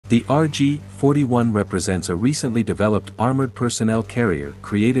The RG-41 represents a recently developed armored personnel carrier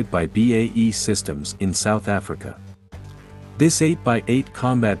created by BAE Systems in South Africa. This 8x8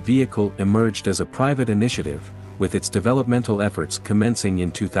 combat vehicle emerged as a private initiative, with its developmental efforts commencing in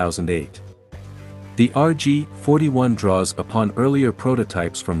 2008. The RG-41 draws upon earlier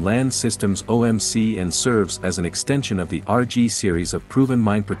prototypes from Land Systems OMC and serves as an extension of the RG series of proven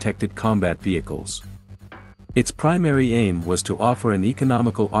mine-protected combat vehicles. Its primary aim was to offer an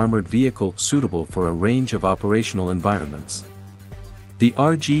economical armored vehicle suitable for a range of operational environments. The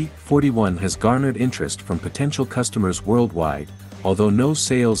RG-41 has garnered interest from potential customers worldwide, although no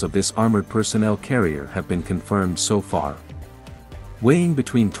sales of this armored personnel carrier have been confirmed so far. Weighing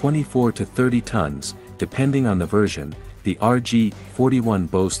between 24 to 30 tons, depending on the version, the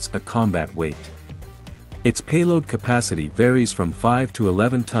RG-41 boasts a combat weight. Its payload capacity varies from 5 to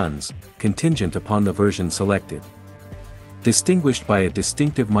 11 tons, contingent upon the version selected. Distinguished by a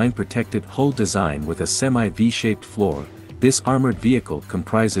distinctive mine-protected hull design with a semi-V-shaped floor, this armored vehicle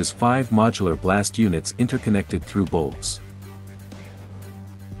comprises 5 modular blast units interconnected through bolts.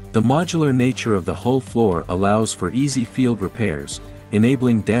 The modular nature of the hull floor allows for easy field repairs,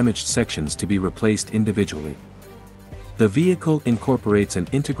 enabling damaged sections to be replaced individually. The vehicle incorporates an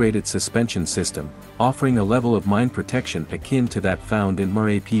integrated suspension system, offering a level of mine protection akin to that found in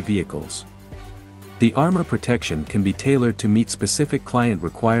MRAP vehicles. The armor protection can be tailored to meet specific client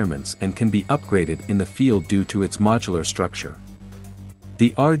requirements and can be upgraded in the field due to its modular structure. The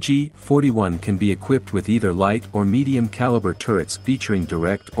RG-41 can be equipped with either light or medium caliber turrets featuring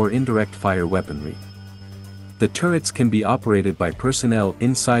direct or indirect fire weaponry. The turrets can be operated by personnel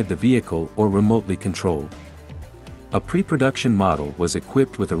inside the vehicle or remotely controlled. A pre-production model was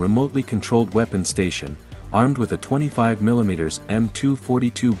equipped with a remotely controlled weapon station, armed with a 25mm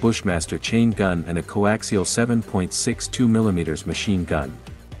M242 Bushmaster chain gun and a coaxial 7.62mm machine gun.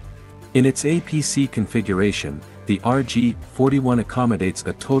 In its APC configuration, the RG-41 accommodates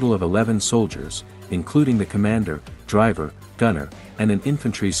a total of 11 soldiers, including the commander, driver, gunner, and an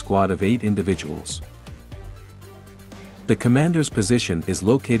infantry squad of 8 individuals. The commander's position is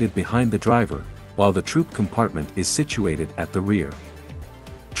located behind the driver, while the troop compartment is situated at the rear.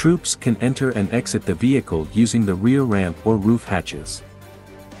 Troops can enter and exit the vehicle using the rear ramp or roof hatches.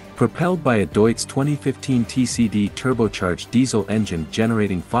 Propelled by a Deutz 2015 TCD turbocharged diesel engine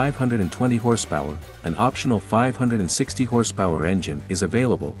generating 520 horsepower, an optional 560 horsepower engine is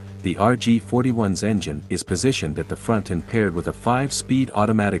available. The RG-41's engine is positioned at the front and paired with a 5-speed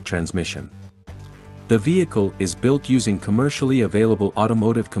automatic transmission. The vehicle is built using commercially available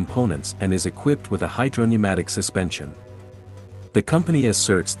automotive components and is equipped with a hydropneumatic suspension. The company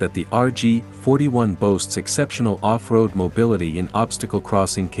asserts that the RG-41 boasts exceptional off-road mobility and obstacle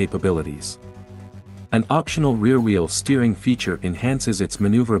crossing capabilities. An optional rear-wheel steering feature enhances its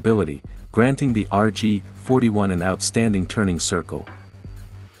maneuverability, granting the RG-41 an outstanding turning circle.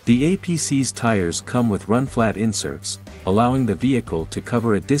 The APC's tires come with run-flat inserts, allowing the vehicle to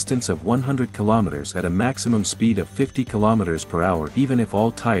cover a distance of 100 km at a maximum speed of 50 km per hour even if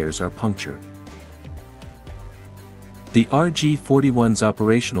all tires are punctured. The RG-41's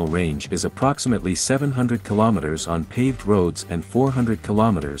operational range is approximately 700 km on paved roads and 400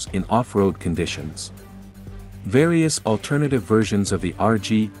 km in off-road conditions. Various alternative versions of the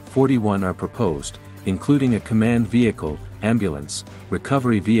RG-41 are proposed, including a command vehicle, ambulance,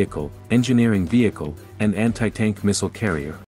 recovery vehicle, engineering vehicle, and anti-tank missile carrier.